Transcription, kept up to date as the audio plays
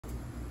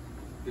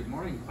Good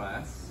morning,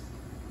 class.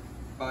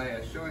 By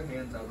a show of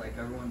hands, I'd like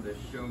everyone to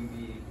show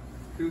me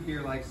who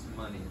here likes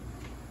money.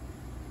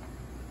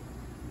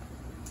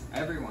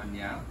 Everyone,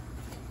 yeah?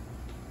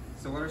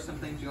 So what are some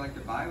things you like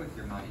to buy with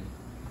your money?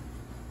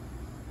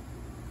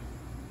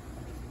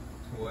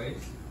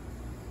 Toys?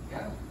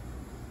 Yeah.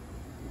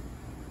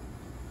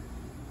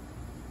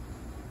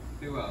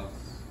 Who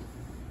else?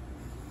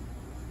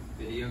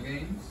 Video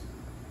games?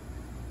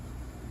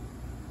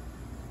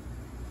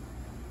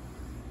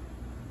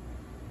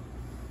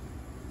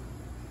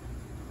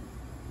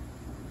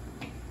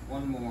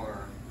 One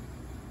more.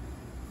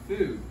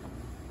 Food.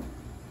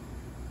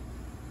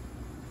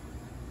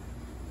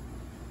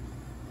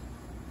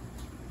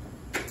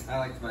 I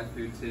like to buy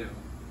food too.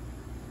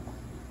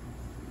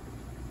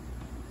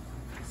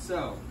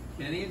 So,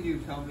 can any of you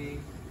tell me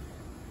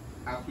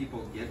how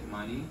people get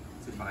money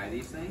to buy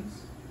these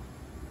things?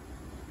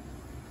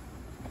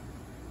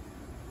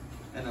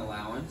 An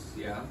allowance,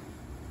 yeah.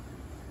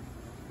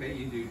 Okay,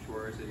 you do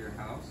chores at your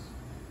house.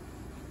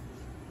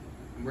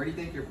 And where do you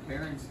think your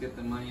parents get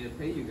the money to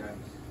pay you guys?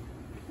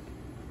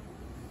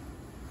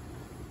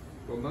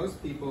 Well,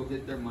 most people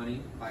get their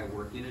money by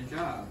working a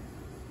job.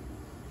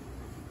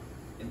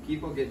 And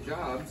people get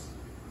jobs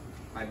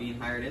by being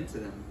hired into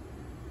them.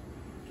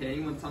 Can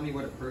anyone tell me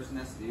what a person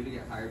has to do to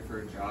get hired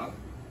for a job?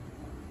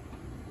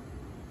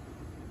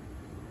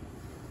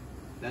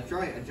 That's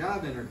right, a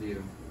job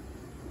interview.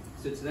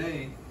 So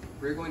today,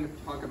 we're going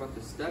to talk about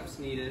the steps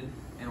needed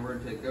in order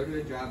to go to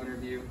a job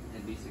interview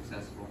and be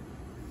successful.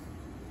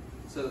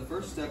 So the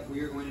first step we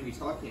are going to be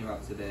talking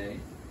about today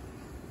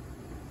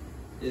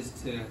is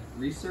to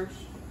research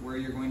where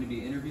you're going to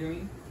be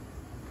interviewing.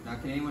 Now,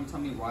 can anyone tell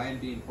me why it'd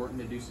be important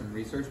to do some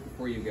research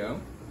before you go?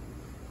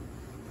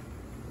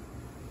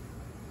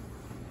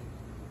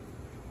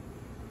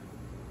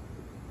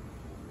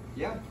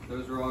 Yeah,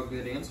 those are all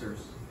good answers.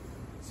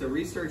 So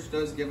research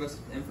does give us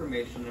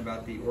information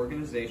about the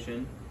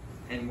organization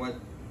and what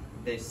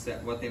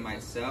they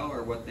might sell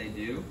or what they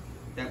do.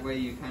 That way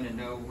you kind of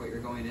know what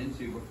you're going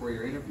into before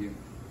your interview.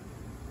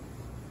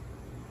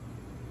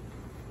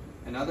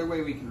 Another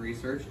way we can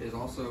research is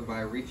also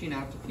by reaching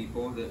out to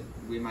people that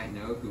we might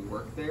know who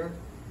work there,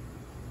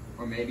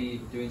 or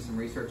maybe doing some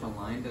research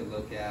online to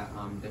look at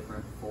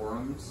different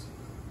forums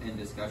and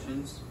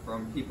discussions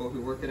from people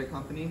who work at a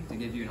company to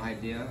give you an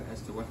idea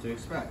as to what to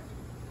expect.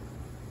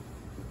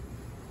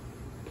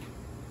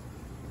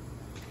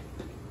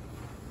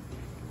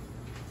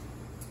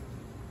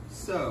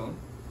 So,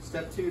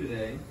 step 2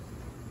 today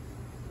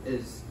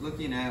is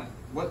looking at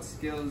what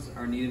skills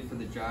are needed for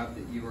the job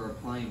that you are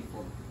applying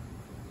for.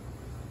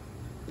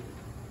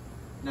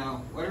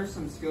 Now, what are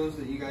some skills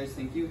that you guys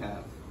think you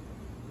have?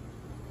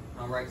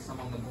 I'll write some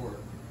on the board.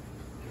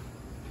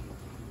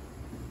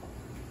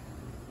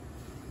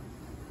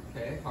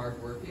 Okay,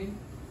 hardworking.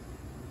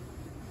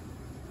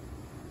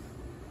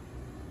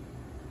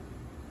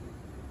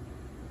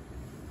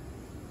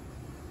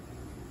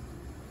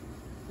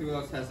 Who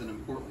else has an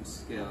important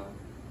skill?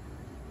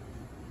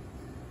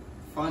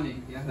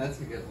 Funny, yeah, that's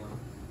a good one.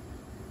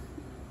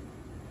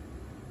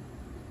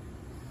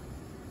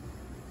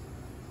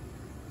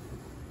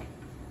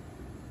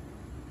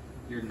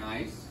 You're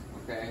nice,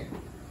 okay.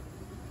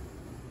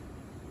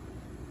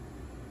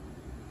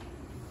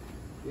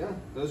 Yeah,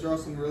 those are all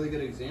some really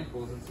good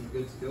examples and some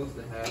good skills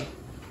to have.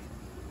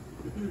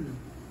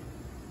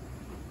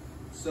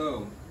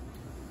 So,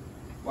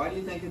 why do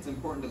you think it's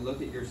important to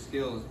look at your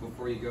skills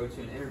before you go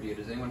to an interview?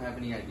 Does anyone have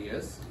any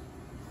ideas?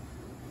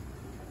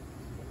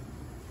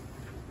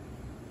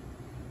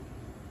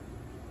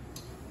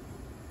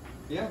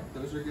 Yeah,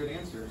 those are good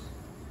answers.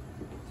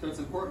 So it's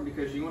important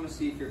because you want to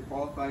see if you're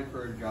qualified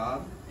for a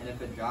job and if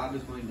a job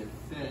is going to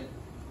fit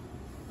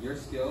your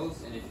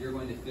skills and if you're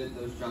going to fit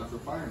those job's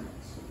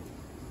requirements.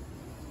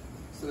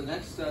 So the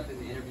next step in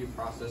the interview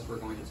process we're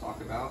going to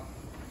talk about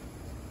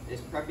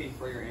is prepping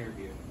for your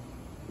interview.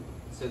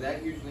 So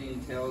that usually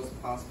entails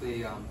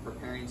possibly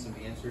preparing some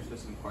answers to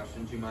some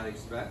questions you might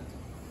expect.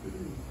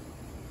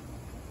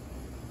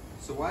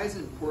 So why is it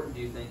important,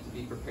 do you think, to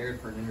be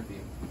prepared for an interview?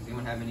 Does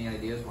anyone have any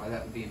ideas why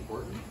that would be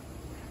important?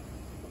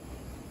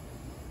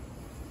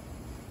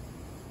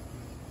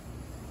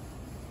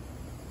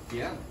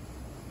 Yeah,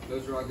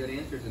 those are all good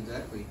answers,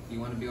 exactly. You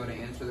want to be able to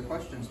answer the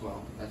questions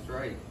well. That's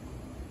right.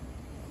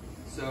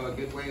 So a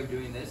good way of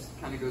doing this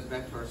kind of goes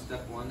back to our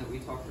step 1 that we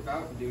talked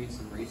about, doing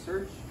some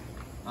research.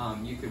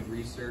 You could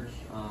research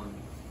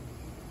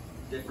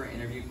different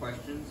interview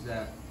questions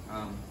that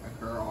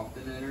occur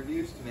often in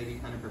interviews to maybe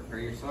kind of prepare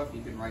yourself.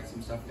 You can write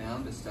some stuff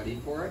down to study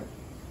for it.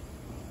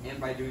 And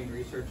by doing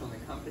research on the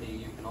company,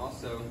 you can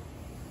also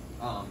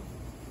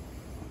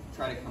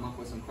try to come up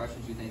with some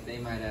questions you think they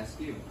might ask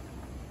you.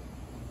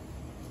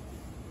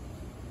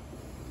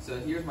 So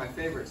here's my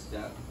favorite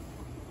step.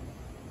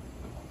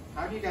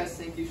 How do you guys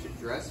think you should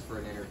dress for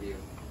an interview?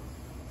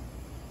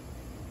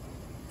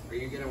 Are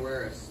you going to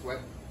wear a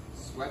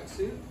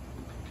sweatsuit?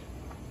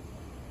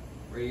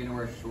 Or are you going to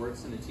wear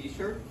shorts and a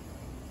t-shirt?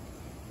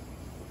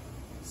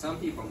 Some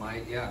people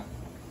might, yeah.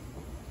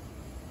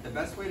 The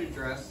best way to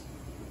dress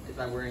is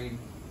by wearing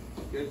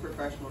good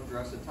professional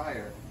dress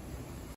attire